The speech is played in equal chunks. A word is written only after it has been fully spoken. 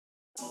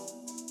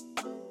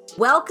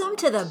Welcome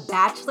to the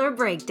Bachelor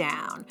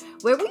Breakdown,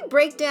 where we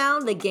break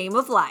down the game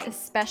of life.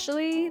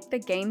 Especially the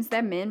games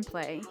that men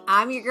play.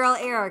 I'm your girl,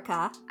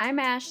 Erica. I'm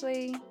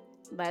Ashley.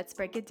 Let's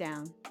break it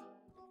down.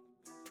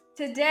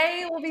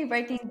 Today, we'll be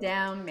breaking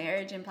down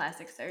marriage and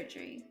plastic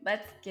surgery.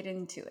 Let's get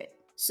into it.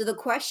 So the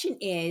question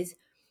is,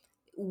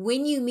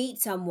 when you meet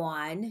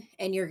someone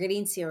and you're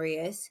getting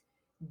serious,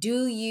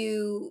 do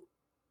you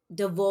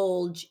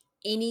divulge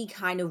any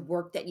kind of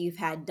work that you've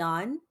had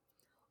done?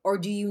 Or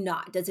do you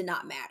not? Does it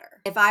not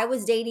matter? If I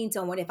was dating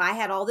someone, if I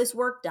had all this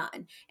work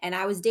done and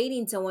I was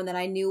dating someone that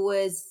I knew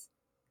was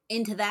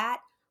into that,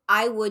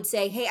 I would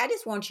say, hey, I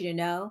just want you to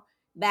know,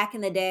 back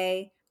in the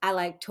day,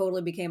 I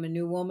totally became a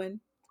new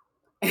woman.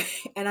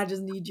 And I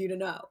just need you to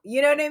know.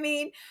 You know what I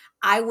mean?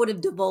 I would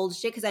have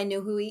divulged it because I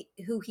knew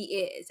who he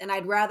is. And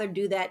I'd rather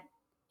do that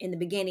in the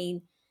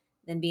beginning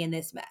than be in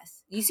this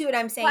mess. You see what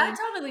I'm saying? Well, I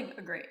totally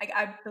agree.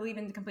 I believe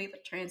in complete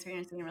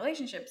transparency in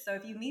relationships. So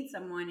if you meet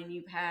someone and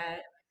you've had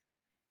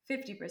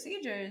 50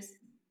 procedures,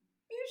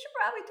 you should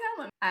probably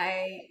tell them.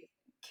 I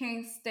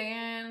can't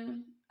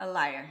stand a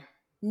liar.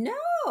 No.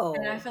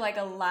 And I feel like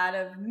a lot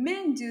of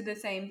men do the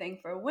same thing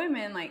for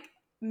women. Like,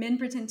 men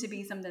pretend to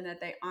be something that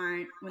they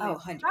aren't when they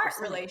 100%. start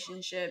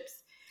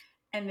relationships.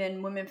 And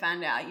then women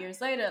find out years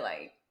later,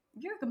 like,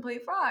 you're a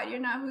complete fraud. You're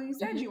not who you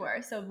said you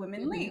were. So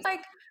women leave.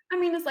 Like, I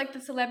mean, it's like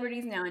the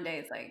celebrities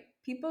nowadays. Like,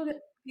 people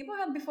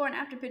have before and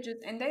after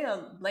pictures, and they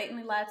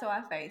blatantly lie to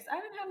our face. I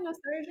didn't have no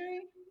surgery.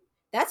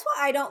 That's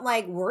why I don't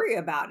worry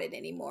about it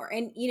anymore.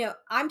 And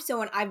I'm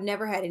someone, I've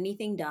never had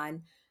anything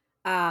done.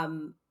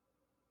 I'm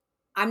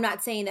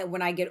not saying that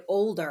when I get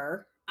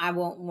older, I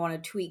won't want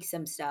to tweak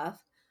some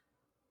stuff.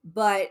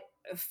 But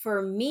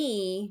for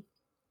me,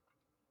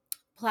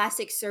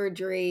 plastic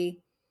surgery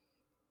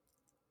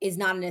is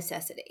not a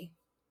necessity,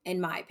 in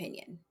my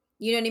opinion.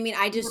 You know what I mean?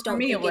 I just For don't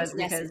me, think it was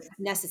it's because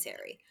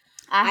necessary.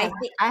 I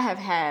think, have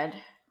had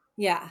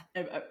yeah.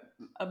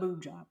 a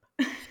boob job.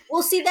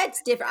 Well, see,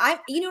 that's different.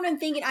 You know what I'm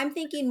thinking? I'm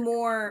thinking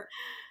more.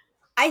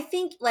 I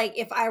think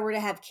if I were to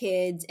have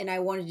kids and I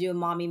wanted to do a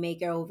mommy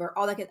makeover,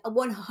 all that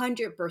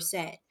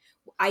 100%.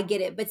 I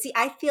get it. But see,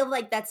 I feel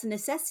like that's a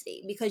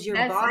necessity because your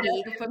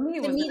body, For me,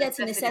 it to was me, a that's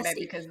a necessity, baby,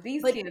 necessity. because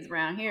these But kids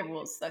around here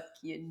will suck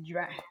you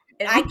dry.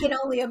 I can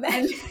only And,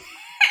 imagine.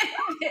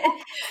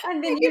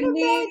 and then I you can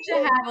need to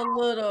imagine. have a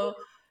little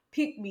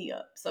pick me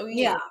up. So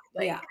yeah,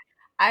 Yeah.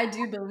 I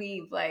do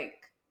believe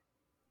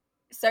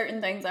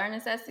certain things are a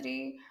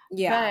necessity,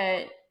 Yeah.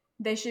 but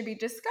they should be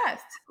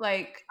discussed.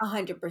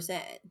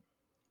 100%.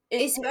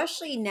 It,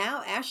 Especially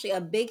now, Ashley,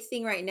 a big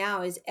thing right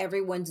now is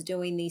everyone's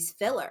doing these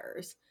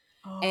fillers.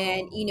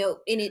 And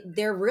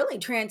they're really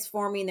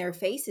transforming their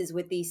faces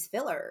with these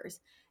fillers.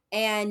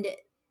 And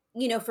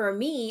for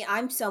me,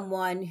 I'm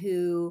someone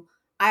who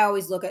I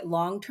always look at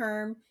long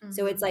term.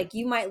 So it's like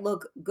you might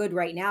look good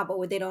right now, but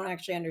what they don't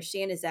actually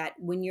understand is that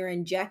when you're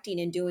injecting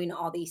and doing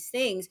all these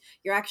things,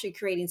 you're actually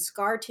creating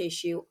scar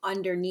tissue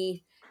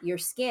underneath your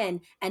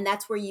skin, and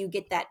that's where you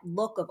get that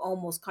look of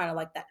almost kind of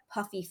like that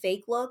puffy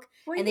fake look.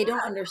 well, And they don't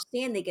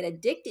understand, they get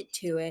addicted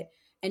to it.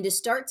 And to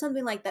start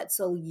something like that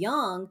so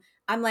young,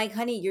 I'm like,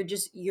 honey,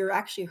 you're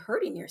actually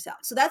hurting yourself.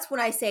 So that's when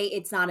I say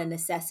it's not a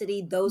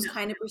necessity, those No.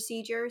 kind of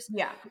procedures.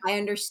 Yeah. I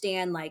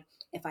understand,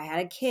 if I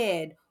had a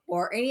kid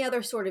or any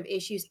other sort of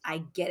issues,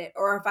 I get it.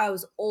 Or if I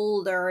was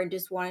older and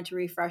just wanted to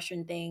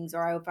refreshen things,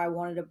 or if I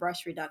wanted a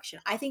breast reduction,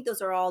 I think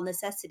those are all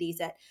necessities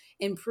that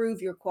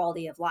improve your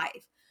quality of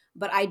life.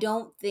 But I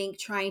don't think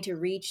trying to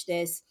reach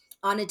this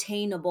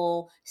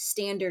unattainable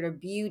standard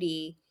of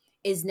beauty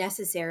is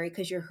necessary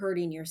because you're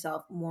hurting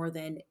yourself more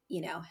than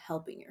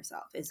helping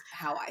yourself, is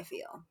how I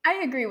feel.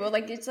 I agree. Well,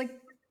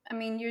 I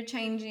mean, you're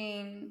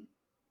changing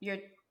your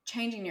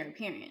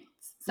appearance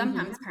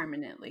sometimes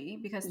permanently,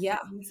 because Yeah,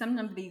 some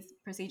of these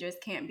procedures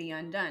can't be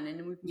undone.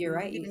 And when you're we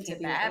right. get You into can't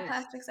be bad reversed.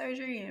 plastic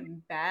surgery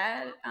and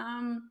bad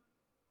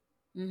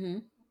Mm-hmm.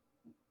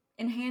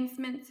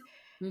 enhancements,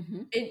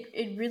 Mm-hmm.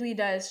 it really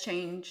does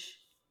change.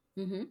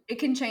 Mm-hmm. It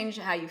can change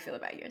how you feel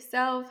about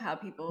yourself, how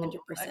people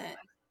 100%.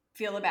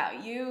 feel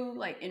about you,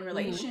 like in Mm-hmm.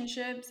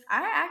 relationships.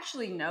 I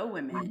actually know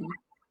women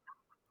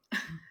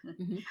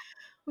Mm-hmm.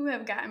 who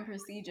have gotten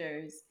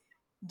procedures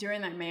during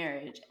their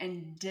marriage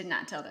and did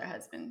not tell their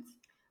husbands.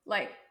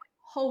 Like,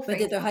 whole But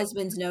face. did their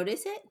husbands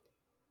notice it?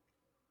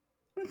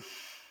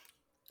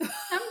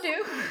 Some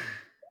do.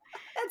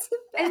 That's the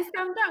And best.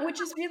 some don't, which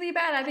is really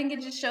bad. I think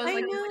it just shows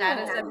I the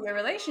status of know. your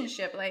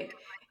relationship. Like,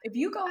 if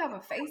you go have a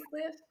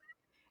facelift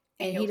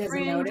and And your he doesn't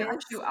friend notice?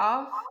 drops you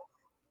off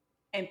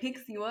and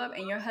picks you up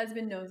and your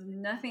husband knows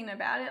nothing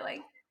about it, like,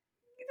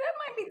 that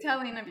might be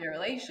telling of your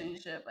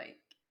relationship. Like,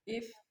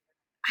 if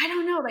I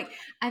don't know,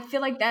 I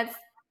feel like that's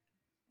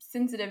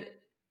sensitive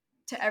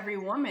to every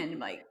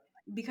woman,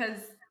 because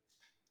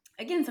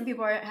again, some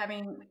people are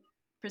having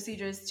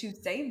procedures to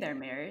save their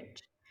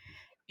marriage,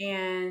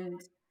 and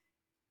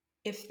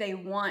if they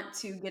want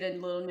to get a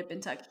little nip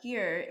and tuck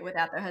here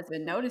without their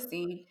husband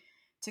noticing,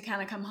 to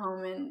kind of come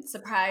home and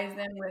surprise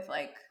them with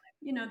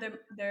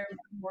they're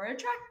more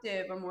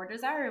attractive or more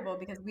desirable,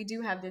 because we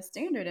do have this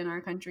standard in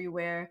our country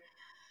where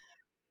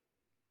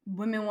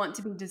women want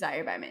to be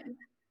desired by men.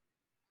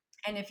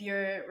 And if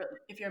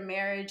your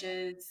marriage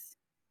is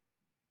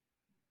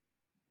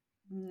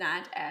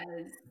not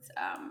as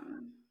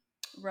um,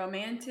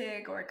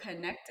 romantic or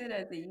connected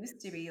as it used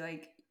to be,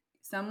 like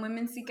some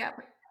women seek out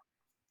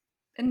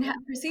and have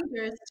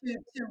procedures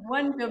to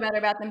one feel better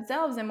about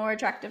themselves and more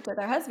attractive to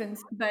their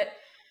husbands. But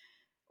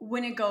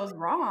when it goes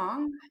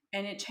wrong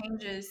and it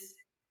changes,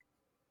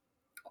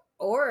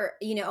 Or,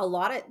 a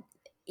lot of,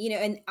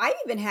 and I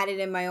even had it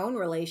in my own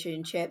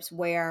relationships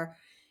where,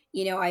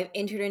 I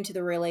entered into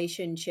the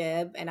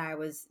relationship and I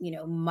was,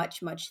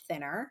 much, much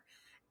thinner.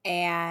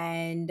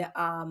 And,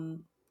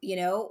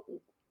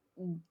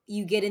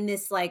 you get in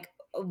this like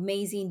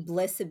amazing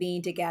bliss of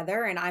being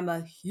together. And I'm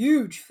a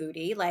huge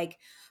foodie. Like,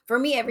 for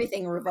me,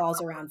 everything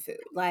revolves around food.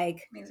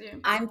 Like, makes you,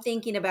 I'm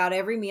thinking about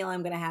every meal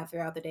I'm going to have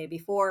throughout the day.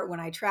 Before, when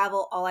I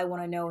travel, all I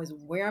want to know is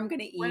where I'm going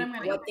to what I'm eat,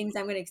 gonna what eat, things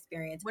I'm going to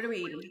experience, what are we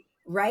eating?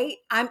 right?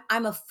 I'm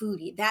a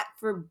foodie. That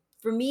for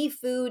me,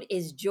 food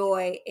is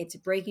joy. It's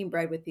breaking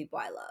bread with people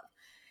I love.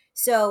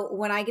 So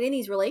when I get in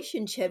these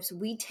relationships,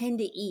 we tend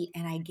to eat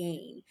and I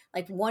gain.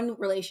 Like one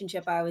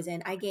relationship I was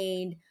in, I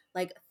gained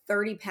like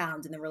 30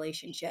 pounds in the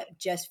relationship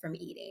just from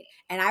eating.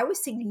 And I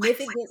was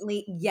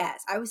significantly,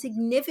 yes, I was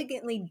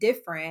significantly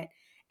different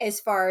as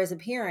far as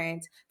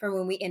appearance from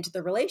when we entered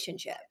the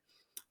relationship.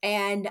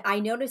 And I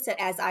noticed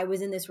that as I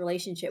was in this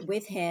relationship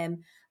with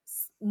him,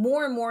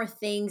 more and more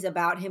things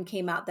about him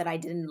came out that I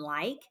didn't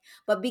like.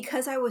 But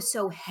because I was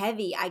so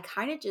heavy, I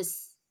kind of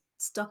just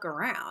stuck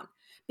around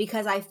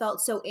because I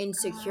felt so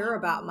insecure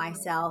about Oh,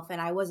 myself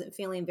and I wasn't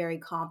feeling very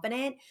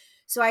confident.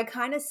 So I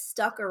kind of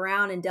stuck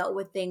around and dealt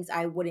with things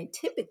I wouldn't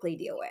typically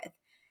deal with.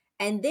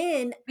 And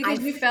then because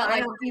I you felt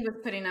like finally, he was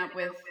putting up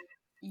with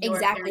your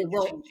exactly, appearance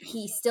well, changing.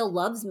 he still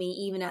loves me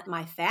even at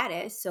my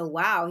fattest. So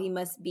wow, he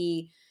must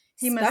be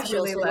He must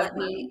special. really So love let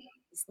me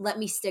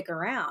me. stick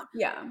around.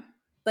 Yeah.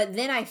 But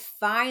then I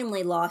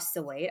finally lost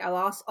the weight. I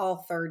lost all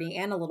 30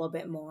 and a little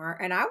bit more,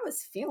 and I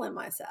was feeling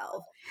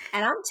myself.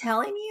 And I'm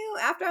telling you,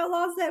 after I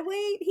lost that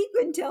weight, he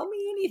couldn't tell me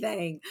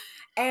anything.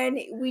 And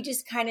we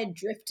just kind of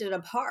drifted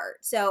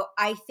apart. So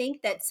I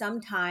think that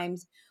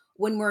sometimes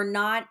when we're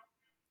not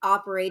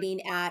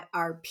operating at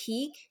our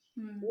peak,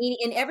 Hmm.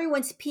 and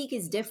everyone's peak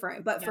is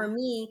different. But for Yeah.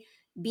 me,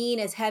 being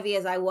as heavy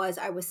as I was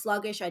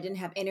sluggish. I didn't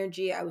have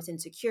energy. I was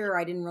insecure.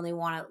 I didn't really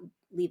want to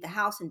leave the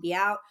house and be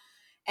out.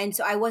 And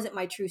so I wasn't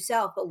my true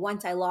self. But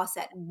once I lost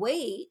that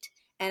weight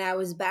and I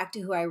was back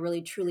to who I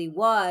really truly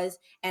was,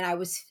 and I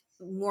was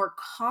more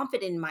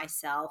confident in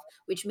myself,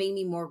 which made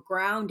me more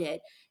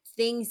grounded,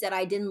 things that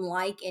I didn't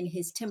like in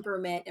his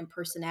temperament and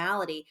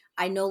personality,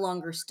 I no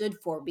longer stood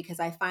for because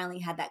I finally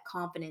had that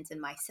confidence in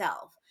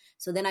myself.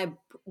 So then I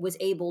was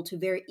able to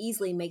very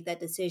easily make that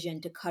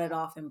decision to cut it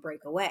off and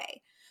break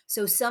away.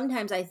 So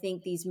sometimes I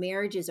think these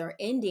marriages are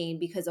ending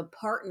because a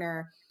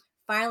partner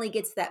finally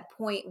gets to that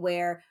point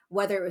where,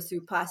 whether it was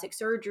through plastic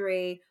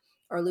surgery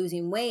or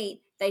losing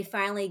weight, they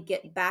finally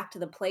get back to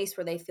the place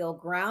where they feel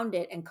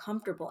grounded and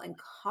comfortable and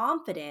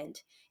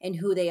confident in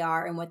who they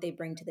are and what they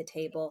bring to the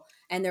table.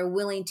 And they're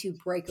willing to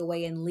break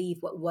away and leave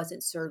what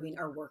wasn't serving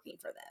or working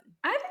for them.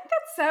 I think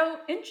that's so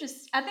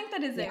interesting. I think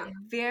that is Yeah. a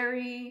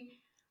very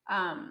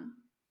um,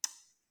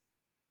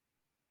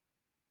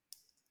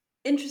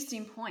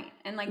 interesting point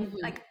and Hmm.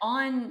 like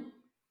on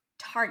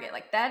target.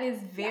 Like that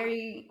is Yeah.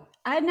 very.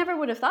 I never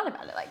would have thought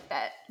about it like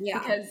that Yeah.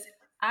 because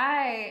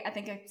I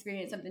think I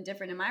experienced something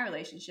different in my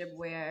relationship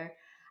where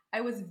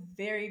I was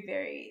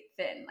very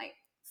thin, like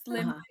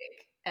slim Uh-huh.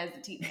 thick as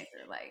a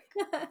teenager, like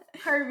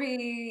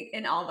curvy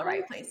in all the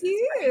right Oh, places,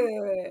 right?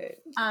 cute.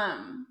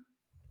 Um,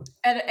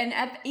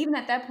 even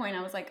at that point,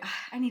 I was like,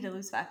 "Ah, I need to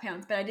lose 5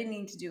 pounds, but I didn't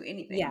need to do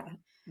anything. Yeah.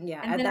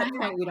 Yeah. And At then I that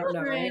had point, we don't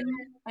know, right? children,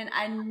 and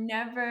I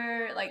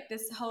never like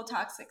this whole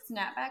toxic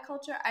snapback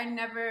culture. I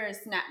never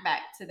snapped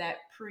back to that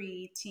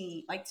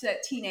pre-teen, like to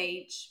that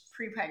teenage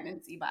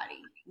pre-pregnancy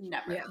body.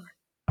 Never. Yeah.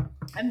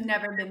 I've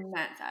never been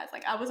that size.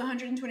 Like I was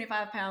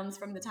 125 pounds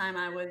from the time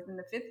I was in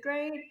the fifth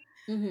grade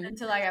Hmm.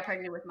 until I got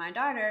pregnant with my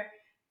daughter.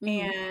 Hmm.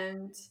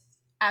 And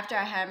after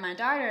I had my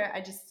daughter,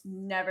 I just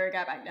never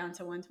got back down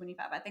to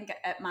 125. I think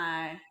at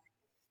my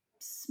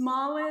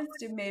smallest,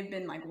 it may have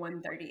been like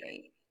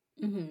 138.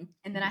 Hmm.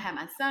 And then I had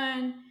my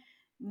son,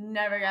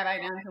 never got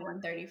back down to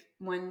 130,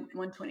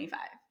 125.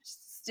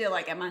 Still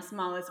like at my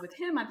smallest with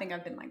him, I think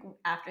I've been like,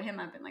 after him,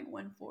 I've been like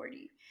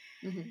 140.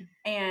 Hmm.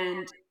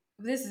 And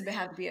this is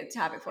have to be a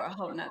topic for a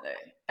whole nother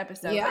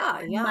episode. But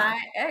Yeah. Yeah. my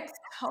ex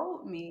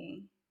told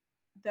me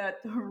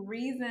that the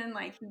reason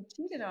like he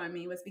cheated on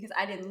me was because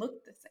I didn't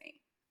look the same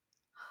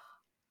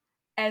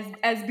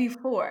as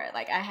before.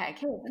 Like I had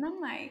kids. And I'm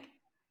like,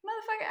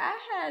 motherfucker, I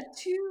had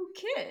two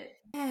kids.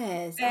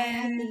 Yes. I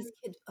had And these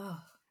kids. Oh,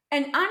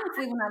 and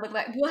honestly, when I look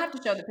like we'll have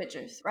to show the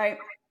pictures, right?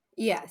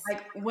 yes.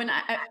 Like when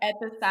at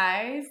the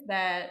size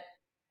that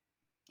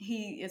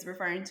he is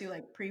referring to,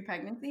 like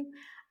pre-pregnancy,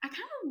 I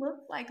kind of look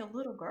like a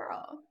little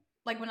girl.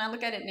 Like when I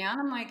look at it now,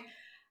 and I'm like,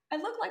 I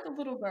look like a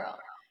little girl.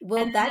 And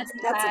Well, then at the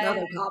that's size,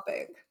 another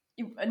topic.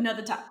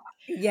 another topic.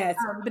 Yes.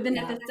 But then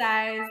at Yeah. the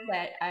size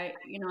that I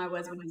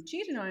was when he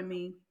cheated on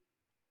me,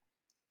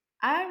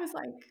 I was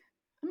like,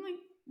 I'm like,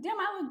 damn,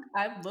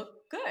 I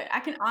look good. I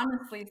can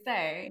honestly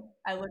say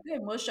I look good.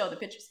 We'll show the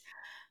pictures.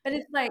 But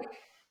it's like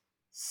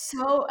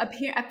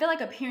I feel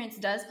like appearance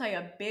does play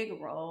a big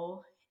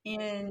role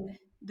in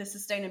the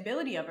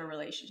sustainability of a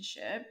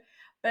relationship.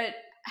 But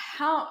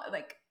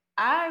like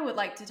I would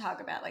like to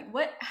talk about like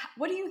what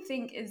do you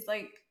think is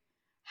like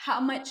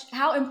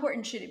how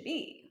important should it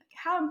be? Like,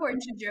 how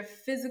important should your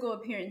physical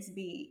appearance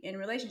be in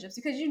relationships?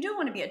 Because you do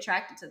want to be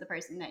attracted to the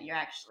person that you're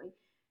actually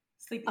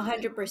sleeping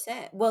with.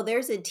 100%. Well,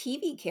 there's a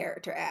TV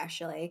character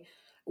actually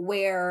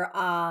where,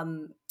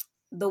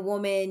 the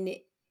woman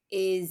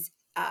is,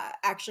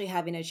 actually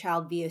having a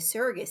child via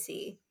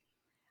surrogacy,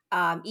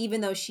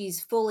 even though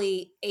she's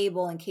fully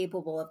able and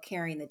capable of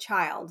carrying the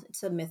child.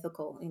 It's a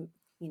mythical,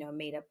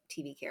 made up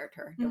TV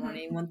character. Don't want Mhm.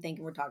 anyone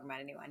thinking we're talking about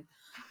anyone.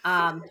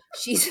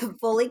 She's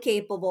fully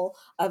capable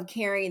of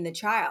carrying the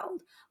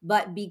child,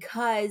 but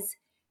because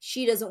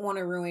she doesn't want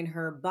to ruin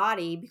her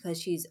body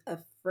because she's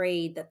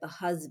afraid that the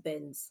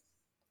husband's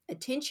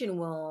attention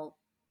will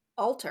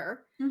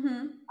alter,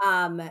 Mhm.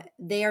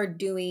 they are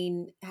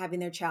doing having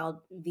their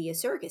child via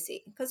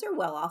surrogacy because they're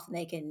well off and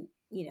they can,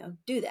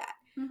 do that.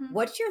 Mhm.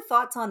 What's your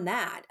thoughts on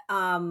that?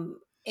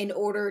 In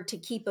order to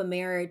keep a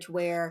marriage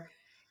where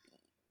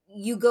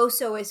you go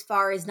so as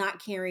far as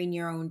not carrying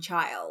your own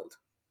child.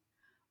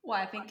 Well,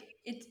 I think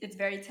it's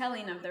very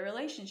telling of the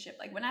relationship.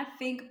 Like when I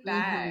think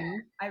back, Mhm.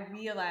 I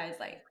realize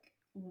like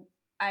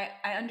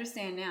I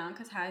understand now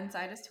because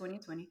hindsight is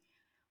 2020.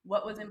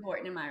 What was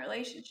important in my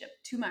relationship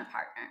to my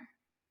partner,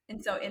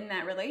 and so in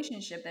that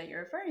relationship that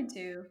you're referring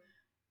to,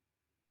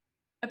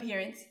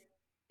 appearance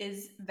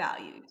is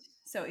valued.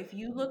 So if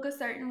you look a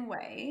certain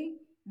way,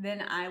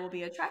 then I will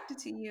be attracted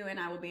to you and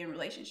I will be in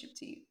relationship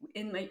to you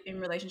in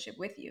relationship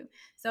with you.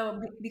 So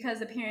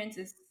because appearance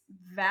is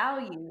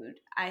valued,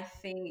 I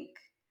think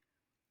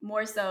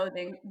more so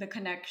than the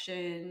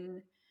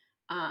connection,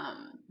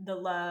 the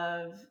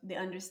love, the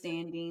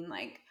understanding,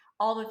 like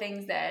all the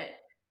things that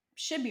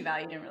should be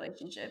valued in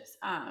relationships.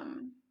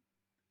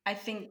 I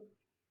think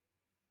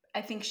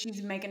I think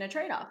she's making a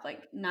trade off,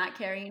 like not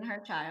carrying her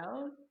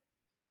child,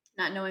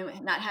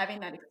 not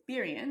having that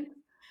experience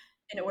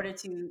in order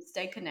to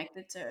stay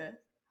connected to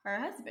her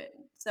husband.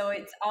 So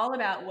it's all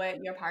about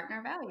what your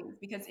partner values.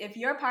 Because if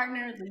your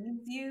partner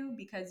leaves you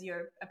because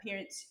your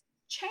appearance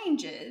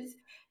changes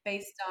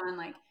based on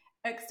like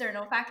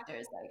external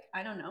factors, like,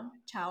 I don't know,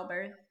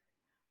 childbirth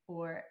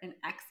or an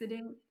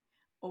accident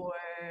or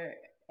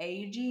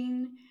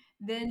aging,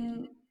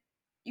 then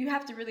you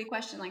have to really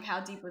question like how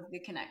deep was the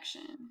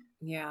connection.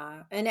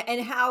 Yeah. And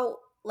how,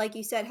 like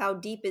you said, how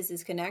deep is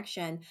this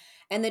connection?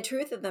 And the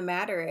truth of the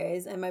matter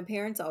is, and my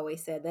parents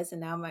always said this, and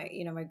now my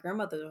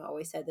grandmother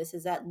always said this,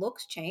 is that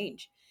looks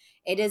change.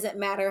 It doesn't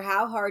matter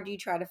how hard you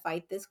try to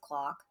fight this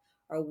clock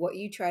or what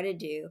you try to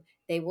do,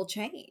 they will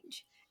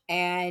change.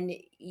 And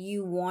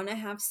you want to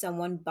have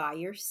someone by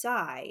your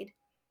side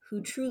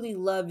who truly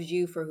loves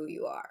you for who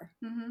you are.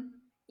 Hmm.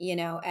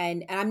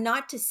 And I'm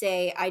not to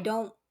say, I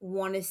don't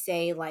want to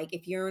say like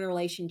if you're in a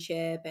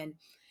relationship and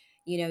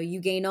you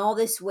gain all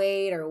this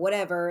weight or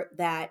whatever,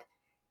 that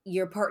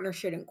your partner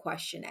shouldn't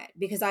question it.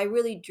 Because I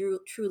really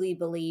truly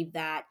believe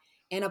that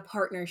in a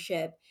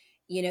partnership,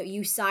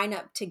 you sign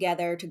up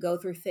together to go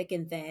through thick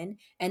and thin.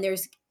 And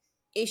there's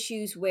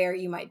issues where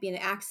you might be in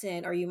an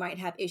accident or you might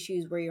have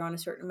issues where you're on a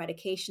certain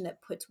medication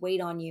that puts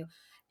weight on you.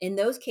 In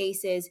those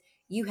cases,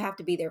 you have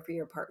to be there for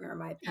your partner, in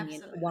my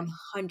opinion, Absolutely.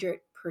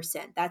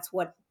 100%. That's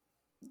what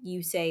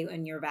you say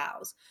in your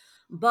vows.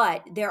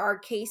 But there are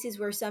cases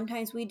where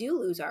sometimes we do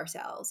lose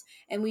ourselves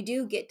and we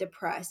do get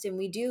depressed and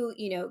we do,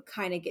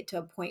 kind of get to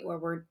a point where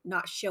we're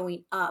not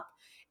showing up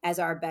as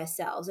our best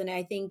selves. And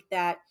I think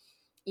that,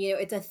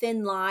 it's a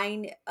thin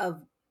line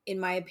of, in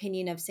my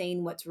opinion, of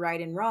saying what's right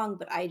and wrong.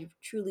 But I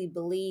truly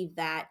believe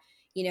that,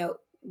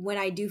 when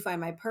I do find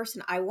my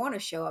person, I want to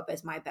show up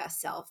as my best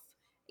self.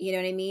 You know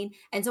what I mean?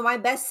 And so my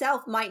best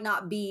self might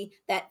not be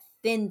that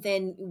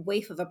thin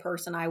waif of a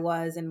person I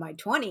was in my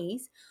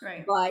 20s,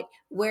 Right. but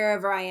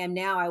wherever I am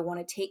now, I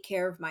want to take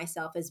care of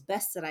myself as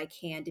best that I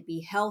can to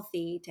be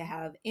healthy, to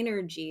have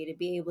energy, to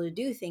be able to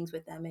do things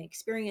with them and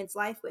experience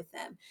life with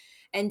them.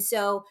 And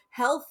so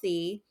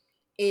healthy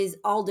is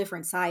all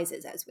different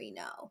sizes, as we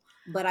know,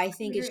 but I I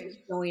think it's just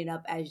agree. showing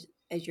up as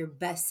your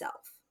best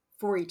self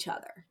for each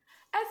other.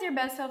 As your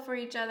best self for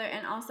each other,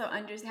 and also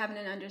having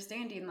an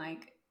understanding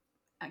like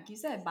you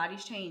said,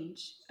 bodies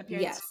change,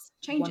 appearance Yes,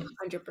 changes.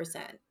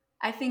 100%.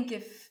 I think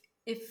if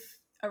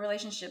a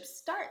relationship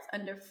starts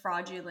under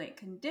fraudulent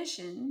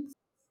conditions,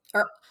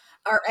 Our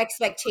our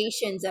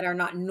expectations that are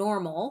not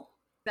normal.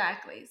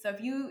 exactly. So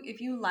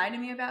if you lie to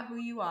me about who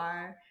you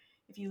are,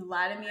 if you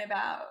lie to me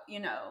about,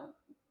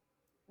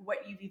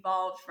 what you've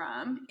evolved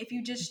from, if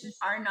you just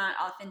are not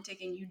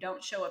authentic and you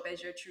don't show up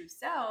as your true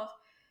self,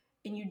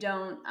 and you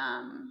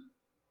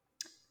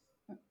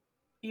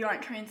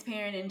aren't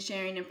transparent in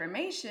sharing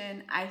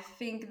information, I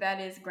think that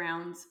is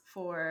grounds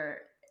for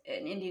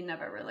an ending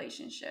of a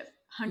relationship. Mhm.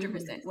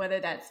 100%.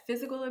 Whether that's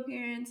physical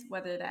appearance,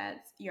 whether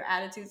that's your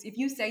attitudes. If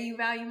you say you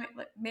value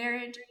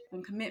marriage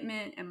and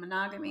commitment and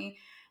monogamy,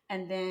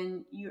 and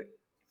then you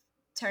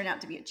turn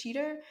out to be a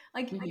cheater,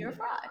 like you're a Mhm.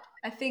 fraud.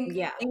 I think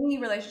Yeah. any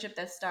relationship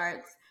that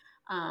starts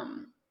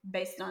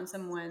based on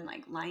someone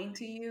like lying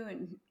to you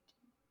and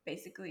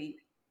basically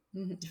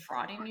Mhm.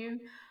 defrauding you,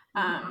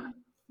 Mhm.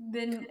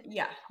 then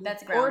yeah,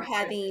 that's Or grounds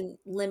for having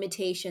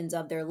limitations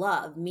of their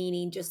love,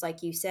 meaning just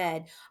like you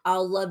said,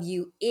 I'll love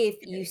you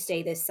if you yes,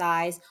 stay this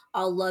size.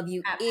 I'll love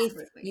you if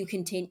you absolutely.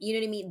 continue. You know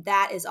what I mean?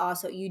 That is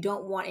also, you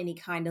don't want any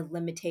kind of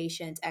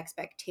limitations,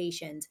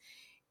 expectations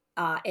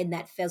in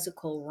that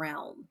physical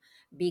realm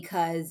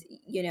because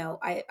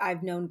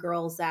I've known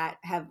girls that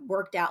have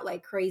worked out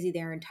like crazy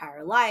their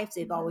entire lives.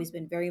 They've Mhm. always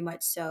been very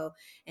much so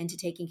into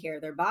taking care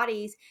of their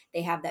bodies.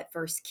 They have that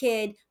first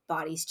kid,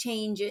 bodies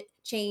change,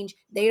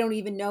 they don't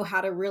even know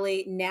how to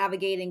really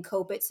navigate and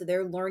cope it, so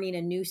they're learning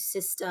a new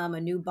system,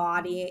 a new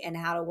Mhm. body, and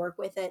how to work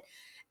with it.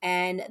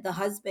 And the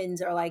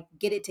husbands are like,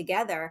 get it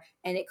together,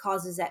 and it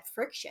causes that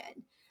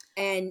friction.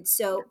 And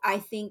so I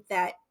think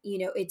that,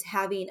 it's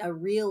having a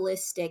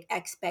realistic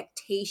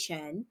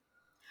expectation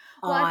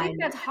Well, I think on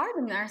that's hard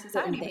in our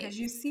certain society because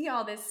you things. see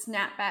all this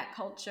snapback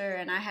culture,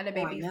 and I had a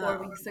Oh, I baby know. 4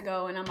 weeks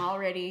ago, and I'm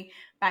already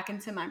back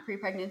into my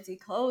pre-pregnancy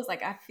clothes.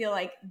 Like I feel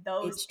like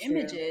those It's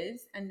true.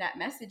 images and that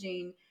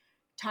messaging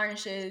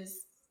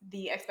tarnishes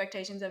the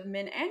expectations of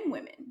men and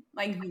women.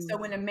 Like so,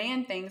 Mhm. when a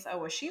man thinks, "Oh,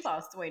 well, she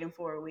lost weight in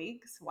 4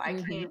 weeks. Why Mhm.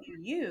 can't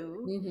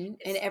you?" Mhm.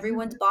 And It's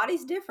everyone's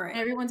body's different.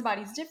 everyone's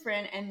body's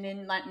different, and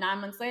then like 9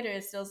 months later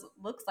it still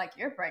looks like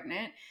you're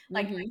pregnant.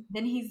 Like Mhm.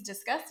 then he's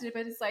disgusted,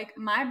 but it's like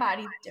my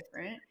body's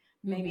different.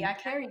 Maybe I Mhm.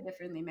 carried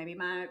differently. Maybe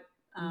my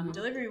Mhm.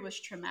 delivery was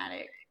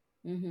traumatic.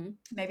 Mhm.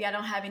 Maybe I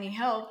don't have any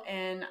help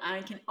and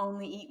I can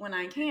only eat when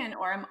I can,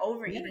 or I'm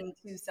Yeah. overeating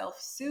to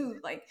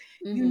self-soothe. Like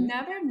you Mhm.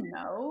 never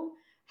know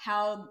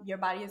how your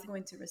body is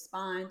going to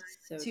respond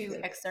So to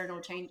true.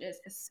 external changes,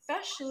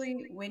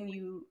 especially when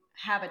you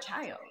have a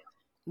child.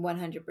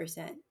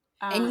 100%.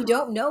 And you um,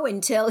 don't know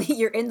until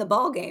you're in the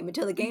ball game,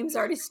 until the game's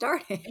already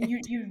and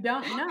started. you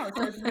don't know.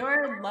 So if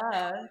your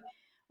love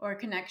or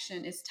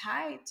connection is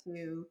tied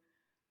to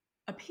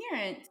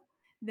appearance,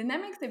 then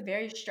that makes it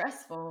very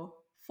stressful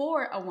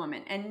for a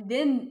woman. And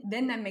then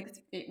that makes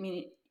it, I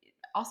mean, it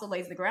also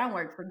lays the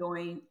groundwork for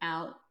going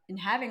out and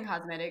having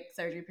cosmetic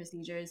surgery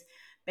procedures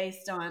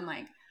based on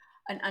like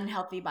an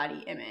unhealthy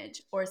body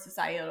image or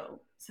societal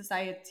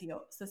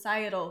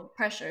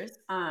pressures.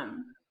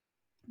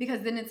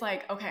 Because then it's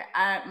like, okay,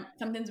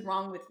 something's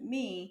wrong with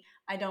me.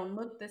 I don't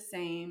look the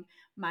same.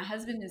 My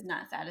husband is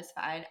not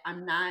satisfied.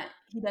 I'm not,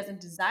 he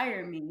doesn't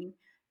desire me,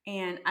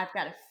 and I've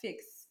got to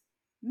fix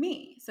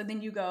me. So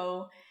then you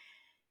go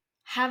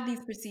have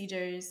these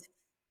procedures.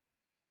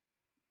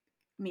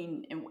 I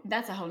mean, and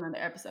that's a whole nother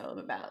episode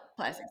about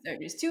plastic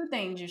surgeries. Two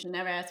things you should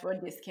never ask for a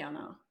discount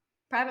on: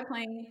 private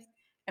planes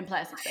and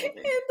plastic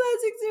surgery. And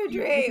plastic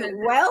surgery. Because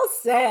Well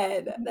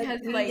said. That because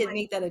we need like to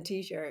make that a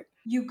t-shirt.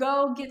 you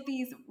go get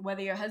these,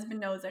 whether your husband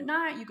knows or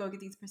not, you go get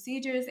these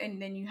procedures,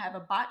 and then you have a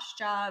botched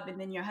job, and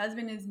then your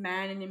husband is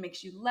mad, and it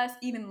makes you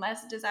even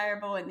less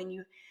desirable, and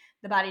then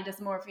the body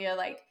dysmorphia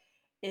like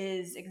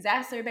is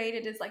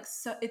exacerbated. It's like,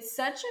 so it's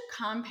such a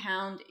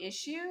compound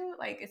issue,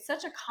 like it's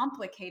such a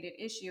complicated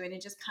issue, and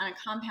it just kind of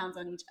compounds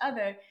on each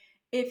other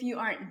if you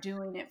aren't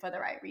doing it for the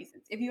right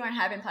reasons, if you aren't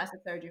having plastic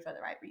surgery for the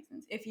right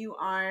reasons, if you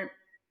aren't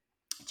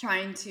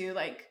trying to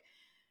like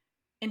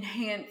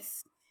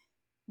enhance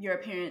your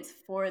appearance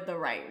for the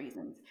right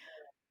reasons.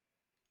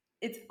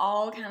 It's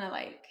all kind of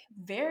like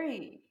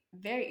very,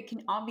 it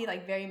can all be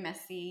like very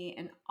messy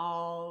and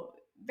all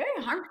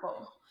very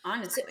harmful,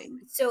 So,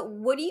 honestly. so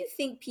what do you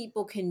think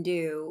people can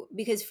do?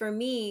 Because for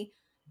me,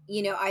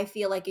 I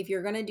feel like if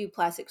you're going to do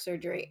plastic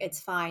surgery, it's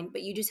fine,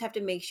 but you just have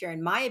to make sure,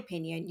 in my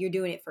opinion, you're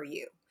doing it for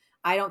you.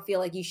 I don't feel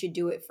like you should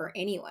do it for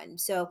anyone.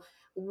 So,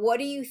 what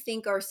do you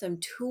think are some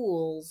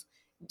tools?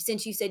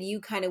 Since you said you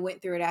kind of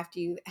went through it after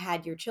you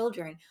had your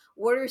children,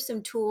 what are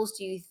some tools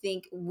do you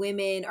think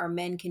women or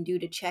men can do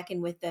to check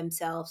in with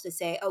themselves to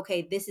say,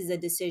 okay, this is a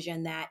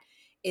decision that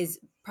is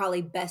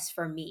probably best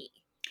for me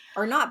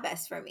or not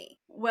best for me?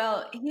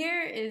 Well,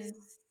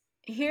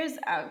 here's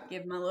I'll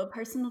give my little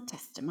personal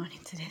testimony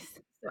to this.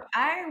 So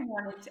I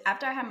wanted to,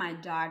 after I had my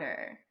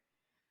daughter,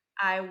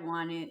 I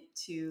wanted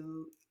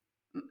to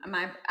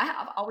I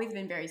have always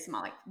been very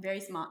small, like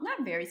very small,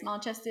 not very small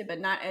chested, but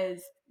not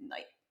as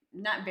like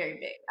not very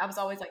big. I was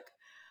always like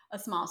a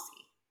small C.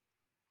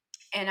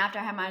 And after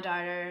I had my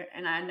daughter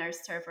and I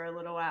nursed her for a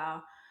little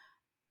while,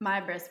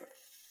 my breasts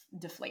were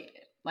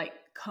deflated, like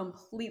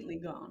completely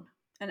gone.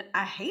 And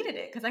I hated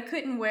it because I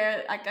Is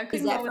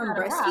couldn't go that from without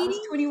a bra. I was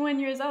breastfeeding? 21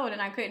 years old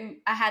and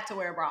I had to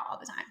wear a bra all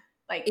the time.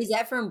 Like Is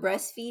that from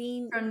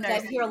breastfeeding? from Because I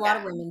hear a nursing, lot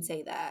of yeah. women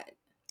say that.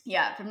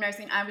 Yeah, from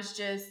nursing.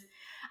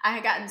 I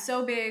had gotten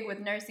so big with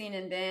nursing,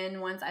 and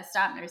then once I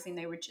stopped nursing,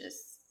 they were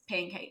just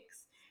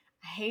pancakes.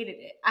 I hated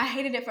it. I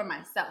hated it for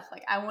myself.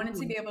 Like I wanted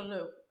to be Mhm, able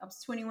to. I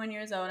was 21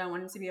 years old. I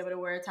wanted to be able to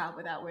wear a top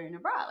without wearing a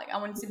bra. Like I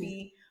wanted to mhm.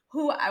 be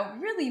who I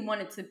really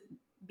wanted to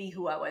be,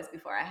 who I was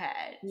before I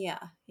had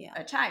Yeah, yeah.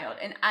 a child.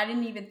 And I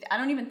don't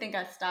even think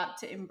I stopped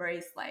to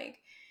embrace like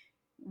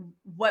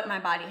what my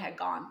body had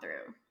gone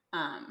through.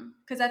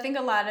 Because I think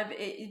a lot of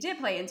it did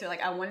play into,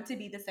 like, I wanted to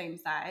be the same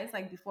size.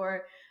 Like,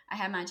 before I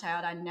had my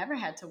child, I never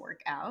had to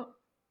work out.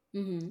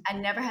 Mhm. I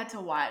never had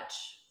to watch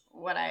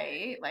what I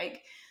ate.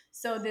 Like,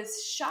 so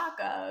this shock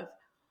of,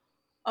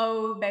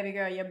 oh, baby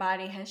girl, your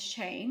body has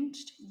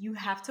changed. You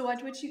have to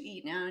watch what you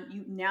eat now.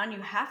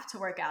 You have to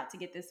work out to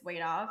get this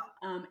weight off.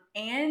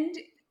 And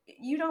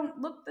you don't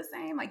look the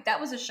same. Like, that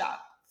was a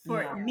shock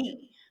for Yeah.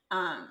 me.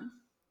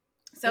 Um,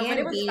 so, but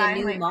it And was being a fine.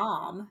 new Like,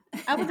 mom.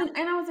 I was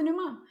a new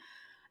mom,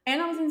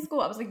 and I was in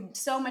school. I was like,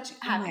 so much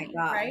Oh my happening,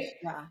 right? gosh,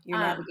 yeah, you're Um,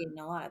 navigating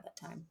a lot at that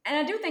time. and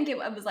I do think it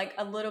was like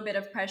a little bit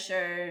of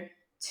pressure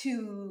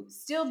to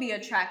still be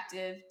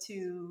attractive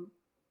to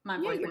my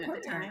Yeah, your boyfriend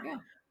at the partner, time. yeah.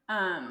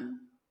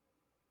 Um,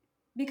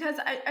 because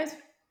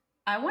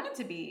I wanted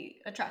to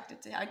be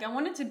attracted to, like, I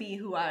wanted to be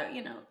who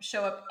I,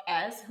 show up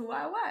as who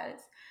I was.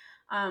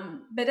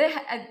 But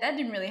that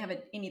didn't really have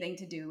anything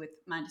to do with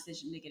my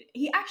decision to get it.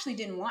 He actually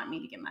didn't want me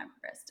to get my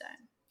breast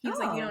done. He was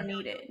like, "You Oh. don't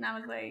need it," and I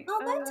was like,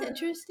 Oh, that's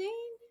interesting.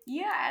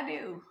 "Yeah, I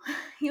do."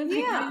 He was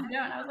like, "No, Yeah. you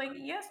don't." I was like,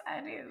 "Yes,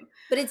 I do."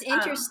 But it's Um,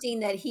 interesting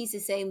that he's the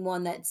same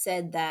one that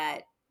said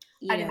that,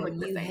 I didn't look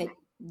the you same. had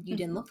you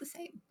didn't Mhm, look the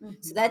same.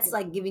 So mhm, that's yeah.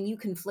 like giving you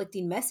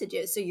conflicting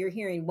messages. So you're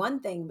hearing one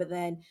thing, but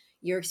then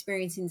you're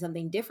experiencing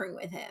something different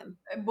with him.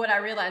 But I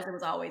realized there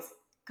was always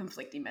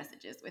conflicting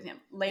messages with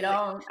him. Later Yeah.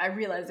 on, I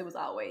realized it was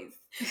always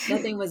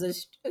Nothing was a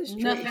straight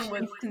nothing shot.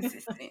 was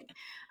consistent.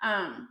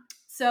 Um,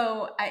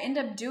 so I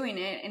ended up doing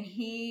it, and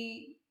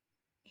he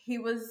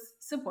was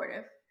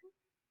supportive,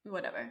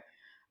 whatever.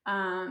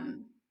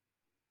 Um,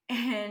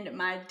 and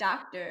my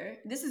doctor,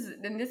 this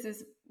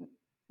is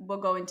we'll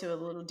go into a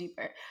little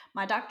deeper.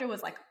 My doctor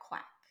was like a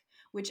quack,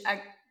 which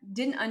I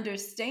didn't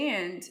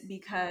understand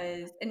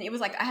because, and it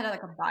was like I had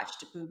like a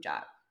botched boob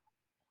job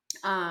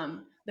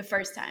the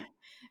first time,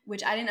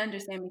 which I didn't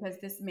understand because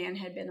this man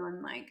had been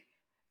on like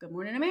Good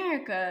Morning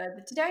America,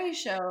 The Today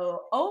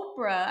Show,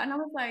 Oprah, and I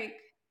was like,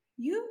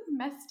 you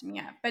messed me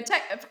up. But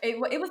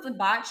it was a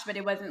botch, but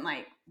it wasn't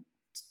like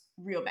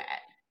real bad.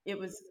 It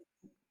was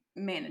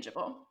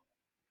manageable.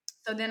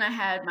 So then I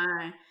had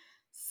my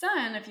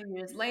son a few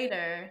years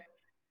later,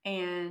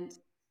 and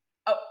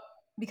oh,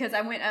 because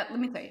I went, let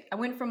me tell you, I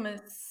went from a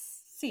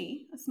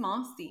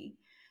small C,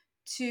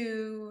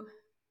 to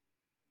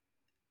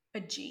a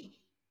G.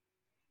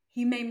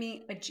 He made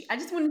me a G. I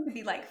just wanted to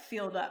be like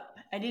filled up.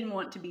 I didn't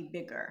want to be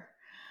bigger.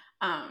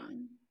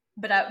 Um,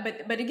 but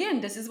again,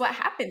 this is what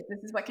happens.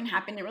 This is what can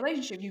happen in a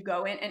relationship. You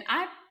go in, and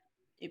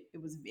it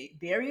was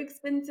very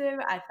expensive.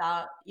 I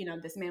thought,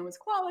 this man was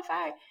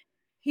qualified.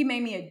 He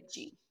made me a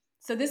G.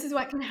 So this is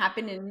what can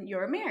happen in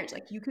your marriage.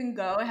 Like, you can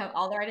go have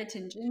all the right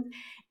intentions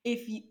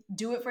if you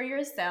do it for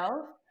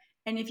yourself,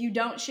 and if you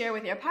don't share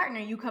with your partner,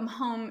 you come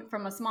home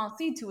from a small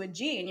C to a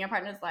G, and your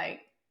partner's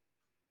like,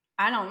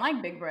 I don't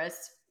like big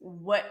breasts.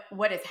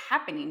 What is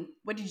happening?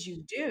 What did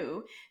you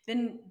do?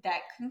 Then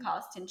that can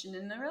cause tension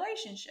in the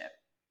relationship.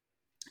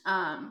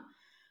 Um,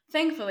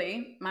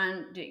 Thankfully,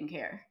 mine didn't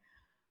care.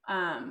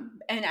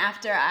 And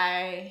after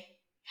I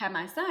had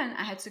my son,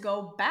 I had to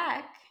go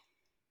back,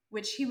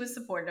 which he was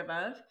supportive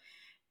of,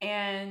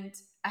 and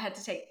I had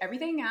to take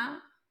everything out,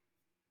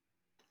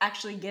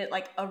 actually get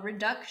like a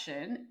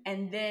reduction,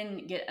 and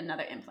then get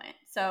another implant.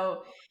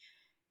 So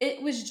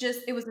it was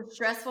a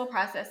stressful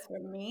process for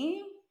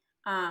me.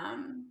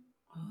 Um,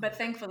 but Oh.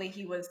 thankfully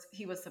he was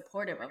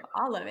supportive of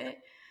all of it.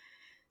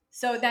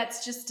 So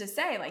that's just to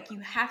say, like, you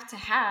have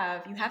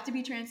to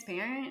be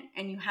transparent,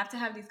 and you have to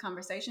have these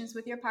conversations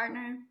with your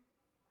partner,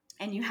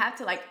 and you have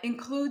to like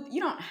include,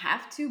 you don't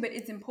have to, but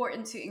it's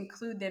important to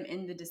include them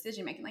in the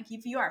decision making. Like,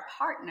 if you are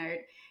partnered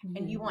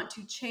and you Mhm. want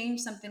to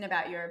change something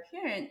about your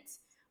appearance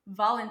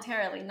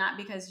voluntarily, not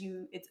because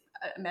it's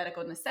a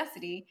medical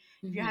necessity,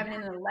 if you're Mhm. having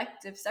an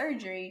elective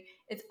surgery,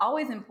 it's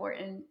always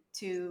important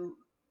to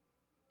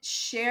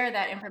share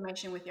that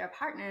information with your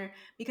partner,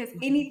 because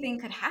Mhm. anything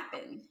could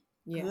happen,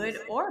 good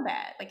Yes. or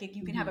bad. Like, if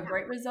you can have a Mhm.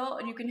 great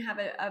result, or you can have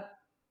a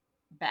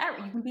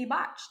bad, you can be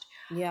botched.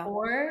 Yeah.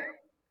 Or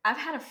I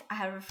have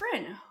a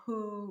friend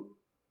who,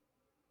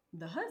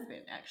 the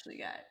husband actually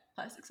got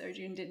plastic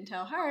surgery and didn't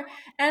tell her,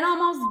 and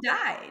almost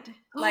died.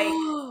 Like,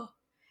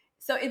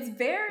 so it's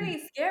very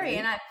scary,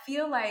 and Right? I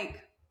feel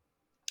like,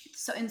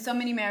 so in so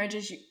many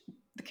marriages,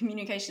 the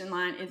communication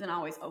line isn't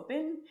always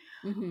open,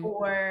 Mhm.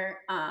 or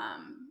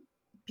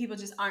people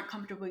just aren't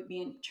comfortable with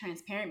being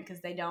transparent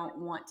because they don't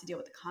want to deal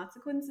with the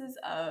consequences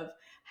of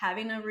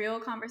having a real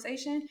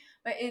conversation.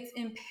 But it's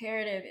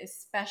imperative,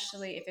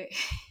 especially if it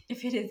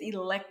if it is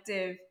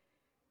elective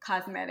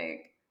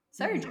cosmetic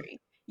Mhm. surgery,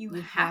 you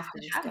You have have to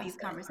to have discuss these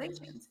it.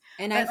 conversations.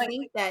 And I But like,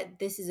 think that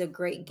this is a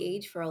great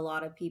gauge for a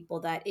lot of people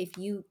that if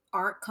you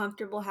aren't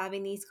comfortable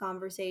having these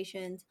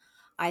conversations,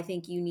 I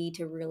think you need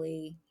to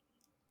really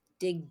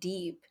dig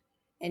deep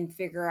and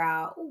figure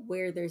out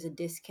where there's a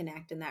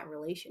disconnect in that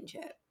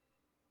relationship,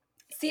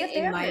 see a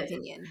in my therapist,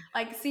 opinion.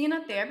 like seeing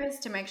a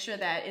therapist to make sure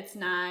that it's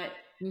not,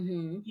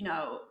 Mhm. you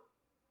know,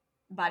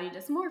 body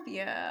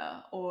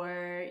dysmorphia,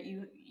 or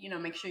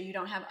make sure you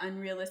don't have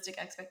unrealistic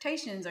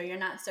expectations, or you're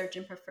not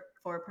searching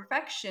for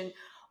perfection,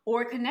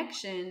 or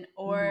connection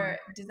or Mhm.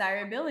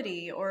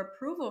 desirability or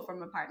approval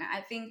from a partner.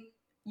 I think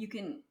you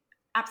can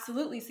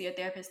absolutely see a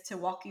therapist to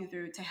walk you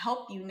through, to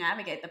help you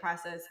navigate the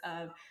process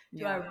of,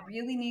 do I Yeah.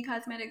 really need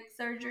cosmetic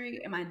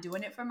surgery? Am I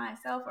doing it for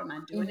myself or am I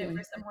doing it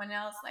for Mhm. someone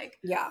else? Like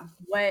Yeah.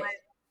 what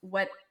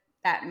what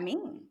that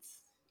means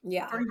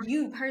for Yeah.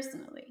 you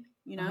personally,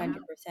 you know?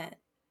 100%.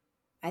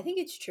 I think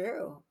it's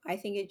true. I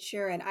think it's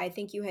true, and I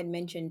think you had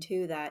mentioned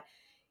too that,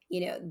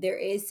 there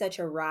is such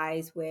a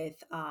rise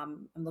with,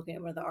 I'm looking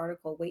at one of the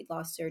article, weight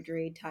loss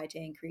surgery tied to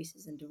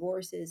increases in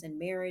divorces and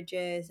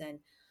marriages, and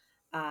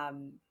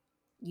um,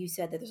 you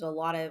said that there's a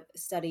lot of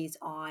studies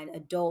on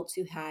adults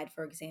who had,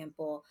 for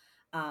example,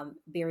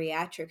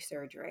 bariatric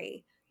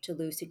surgery to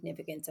lose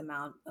significant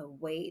amount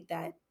of weight,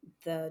 that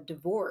the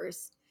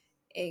divorce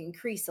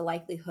increased the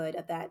likelihood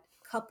of that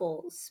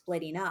couple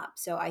splitting up.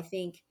 So I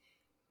think,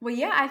 Well,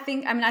 yeah, I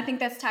think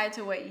that's tied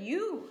to what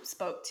you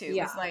spoke to.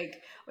 yeah, It's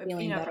like,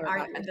 feeling better from our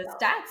about the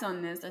yourself. stats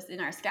on this, that's in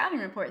our scouting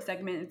report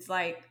segment. It's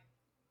like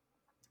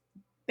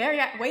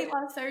weight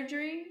loss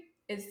surgery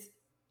is,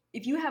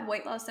 if you have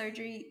weight loss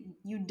surgery,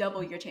 you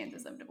double your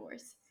chances of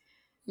divorce.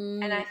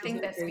 And I Isn't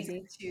think that that speaks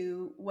crazy?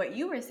 to what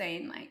you were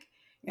saying. Like,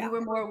 you Yeah.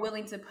 were more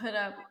willing to put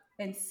up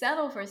and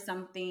settle for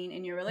something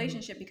in your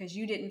Mhm. relationship because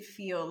you didn't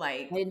feel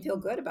I like didn't feel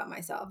good about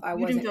myself. I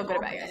you didn't wasn't feel good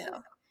about confident.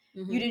 yourself.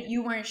 Mhm,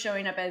 You weren't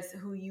showing up as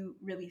who you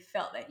really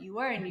felt that you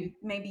were, and mhm,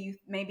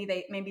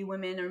 maybe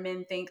women or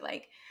men think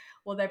like,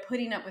 well, they're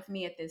putting up with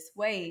me at this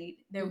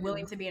weight, they're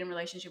willing mhm. to be in a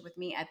relationship with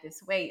me at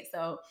this weight,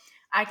 so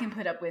I can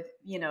put up with,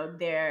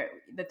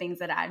 the things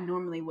that I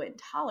normally wouldn't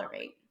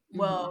tolerate. Mhm.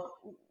 Well,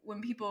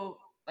 when people,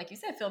 like you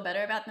said, feel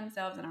better about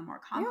themselves and are more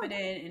Yeah,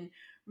 confident and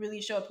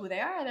really show up who they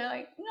are, they're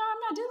like, no, I'm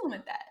not dealing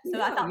with that.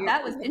 So I yeah, thought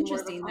that was you have more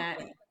of a interesting that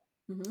confidence.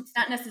 Mhm, it's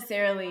not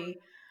necessarily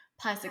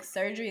plastic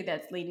surgery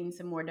that's leading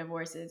to more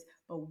divorces,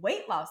 but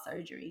weight loss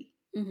surgery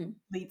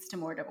mhm. leads to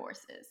more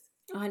divorces.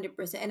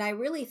 100%, and I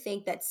really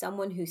think that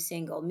someone who's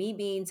single, me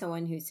being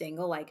someone who's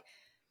single, like,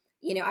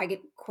 I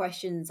get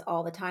questions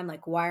all the time,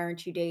 like, "Why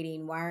aren't you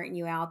dating? Why aren't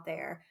you out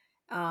there?"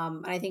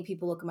 And I think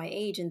people look at my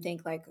age and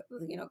think like,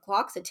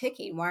 "Clock's a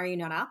ticking. Why are you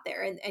not out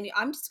there?" And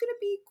I'm just gonna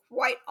be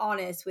quite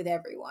honest with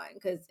everyone,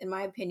 because in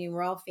my opinion,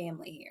 we're all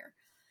family here.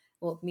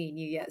 Well, me and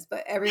you, yes,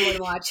 but everyone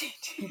watching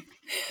too.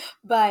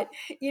 But,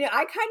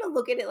 I kind of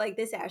look at it like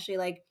this, Ashley,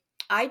 like,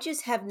 I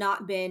just have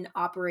not been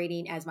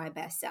operating as my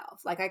best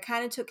self. Like, I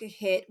kind of took a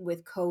hit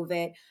with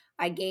COVID.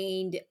 I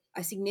gained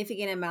a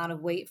significant amount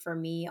of weight for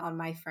me on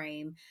my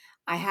frame.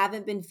 I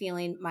haven't been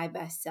feeling my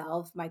best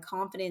self. My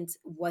confidence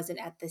wasn't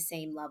at the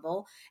same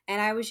level.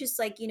 And I was just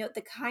like,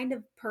 the kind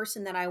of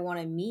person that I want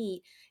to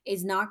meet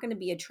is not going to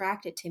be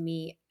attracted to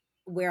me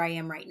where I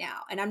am right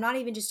now. And I'm not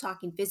even just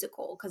talking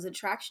physical, because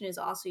attraction is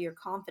also your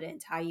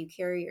confidence, how you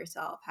carry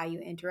yourself, how you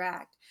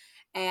interact.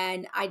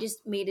 And I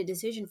just made a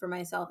decision for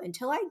myself,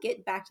 until I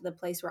get back to the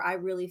place where I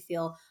really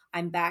feel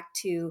I'm back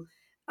to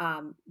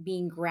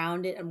being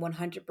grounded and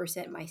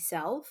 100%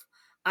 myself.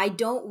 I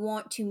don't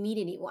want to meet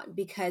anyone,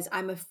 because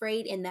I'm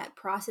afraid in that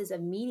process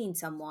of meeting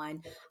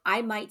someone,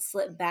 I might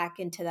slip back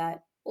into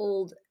that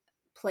old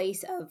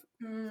place of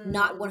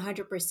not Mm,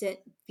 100%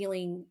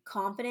 feeling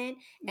confident,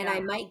 and yeah.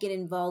 I might get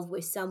involved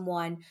with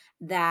someone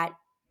that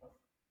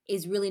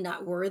is really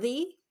not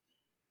worthy.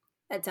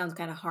 That sounds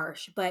kind of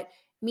harsh, but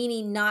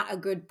meaning not a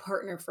good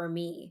partner for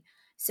me.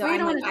 So Well, you I'm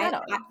don't like, want to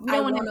settle. You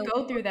I don't want want to to.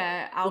 go through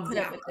that. I'll put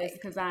up with this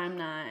Exactly. because I'm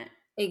not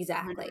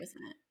Exactly.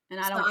 100%. And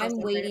I So don't feel I'm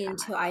so great waiting about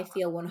until I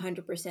feel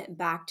 100%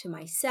 back to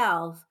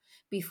myself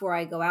before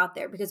I go out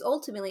there, because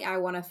ultimately I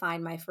want to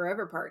find my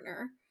forever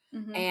partner,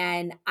 myself.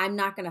 and I'm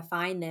not going to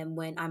find them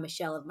when I'm a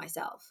shell of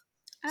myself.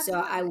 So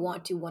I Absolutely.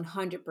 want to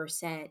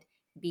 100%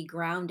 be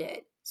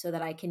grounded so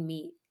that I can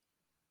meet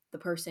the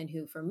person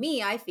who, for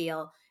me, I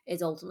feel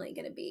is ultimately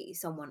going to be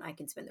someone I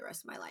can spend the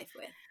rest of my life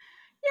with.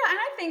 Yeah, and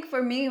I think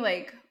for me,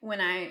 like when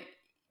I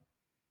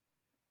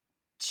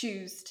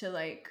choose to,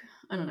 like,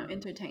 I don't know, Mhm.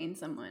 entertain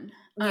someone,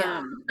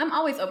 Yeah. I'm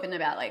always open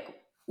about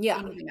like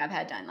Yeah. anything I've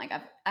had done. Like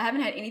I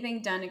haven't had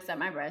anything done except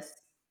my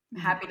breasts.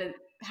 Mhm.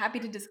 Happy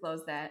to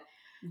disclose that.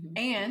 Mhm.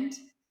 And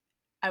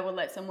I will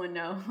let someone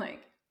know,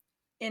 like,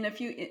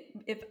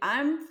 if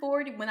I'm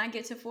 40, when I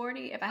get to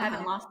 40, if I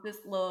haven't Uh-huh. lost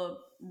this little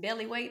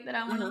belly weight that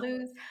I want to Uh-huh.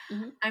 lose,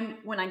 Mhm.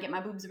 when I get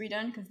my boobs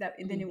redone, because then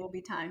Mhm. it will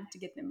be time to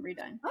get them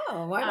redone.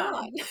 Oh, why not?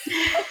 Um,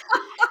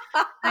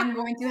 I'm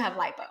going to have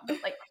lipo.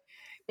 Like,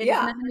 it has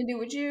Yeah. nothing to do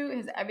with you. It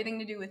has everything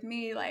to do with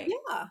me. Like,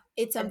 Yeah.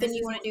 It's something this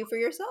you is wanna do for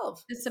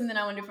yourself. something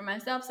I want to do for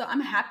myself. So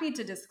I'm happy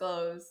to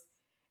disclose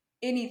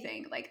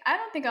anything. Like, I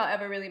don't think I'll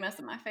ever really mess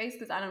with my face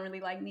because I don't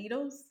really like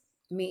needles.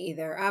 Me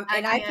either. I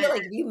And I feel can't.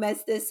 like if you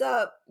mess this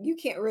up, you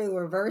can't really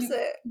reverse You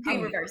it. you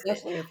can't I'm reverse it.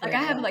 especially Like, afraid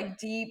I of have, that. like,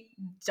 deep,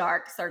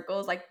 dark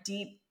circles, like,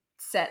 deep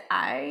set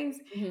eyes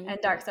Mhm. and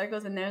dark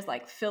circles, and there's,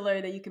 like,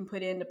 filler that you can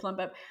put in to plump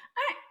up.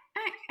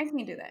 I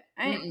can't do that.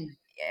 Mm-mm.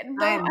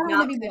 I I am don't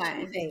wanna not be touching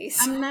the blind. face.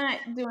 I'm not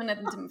doing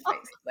nothing to my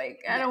face. Like,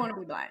 I Yeah. don't wanna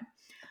be blind.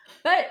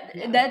 But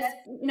Yeah.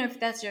 if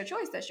that's your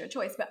choice, that's your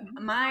choice. But Mhm.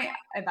 my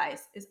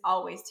advice is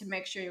always to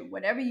make sure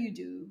whatever you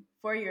do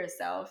for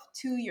yourself,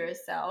 to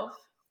yourself,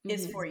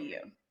 is Mhm. for you.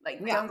 Like,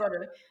 Yeah.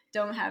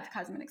 don't have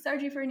cosmetic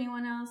surgery for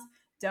anyone else.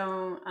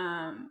 Don't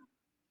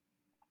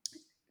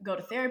go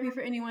to therapy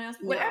for anyone else.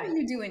 Whatever No.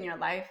 you do in your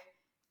life,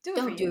 do it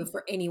for Don't do you. it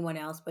for anyone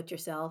else but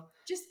yourself.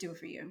 Just do it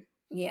for you.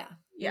 Yeah.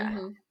 Yeah.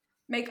 Mhm.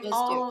 Make Just do it for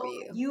all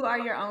you. you are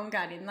your own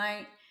guiding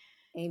light.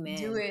 Do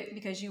Amen. it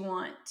because you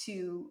want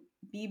to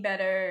be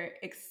better,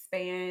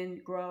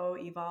 expand, grow,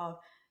 evolve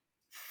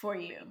for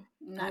you,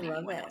 I not love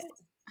anyone it. else.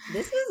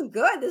 This was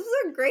good. This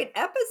was a great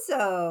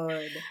episode.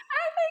 I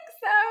think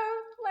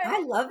so. I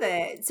Like, love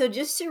it. So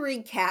just to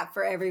recap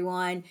for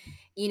everyone,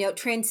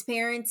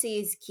 transparency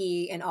is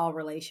key in all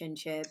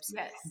relationships.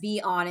 yes.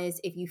 Be honest.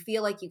 If you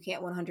feel like you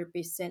can't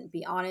 100%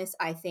 be honest,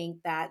 I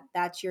think that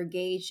that's your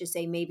gauge to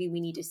say maybe we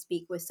need to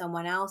speak with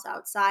someone else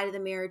outside of the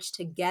marriage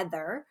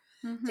together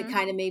to Mm-hmm.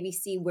 kind of maybe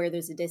see where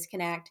there's a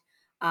disconnect.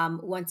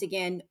 Once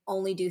again,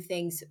 only do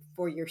things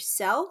for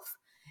yourself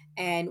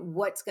and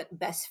what's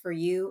best for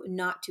you,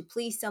 not to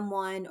please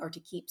someone or to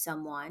keep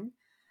someone.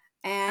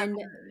 And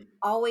Absolutely.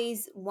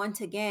 always,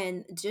 once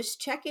again, just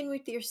check in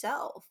with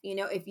yourself.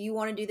 If you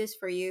want to do this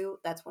for you,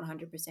 that's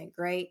 100%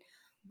 great,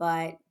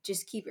 but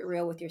just keep it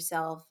real with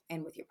yourself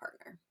and with your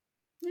partner,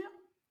 Yeah,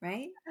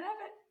 right? I love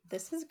it.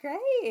 This is This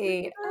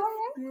great. All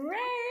was right.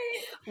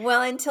 great.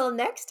 Well, until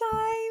next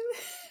time.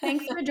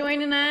 Thanks for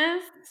joining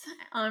us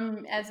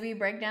as we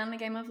break down the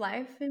game of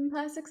life in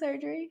plastic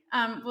surgery.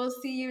 We'll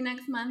see you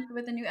next month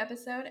with a new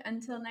episode.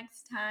 Until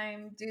next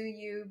time, do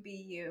you be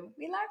you.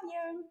 We love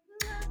you.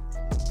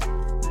 Mwah.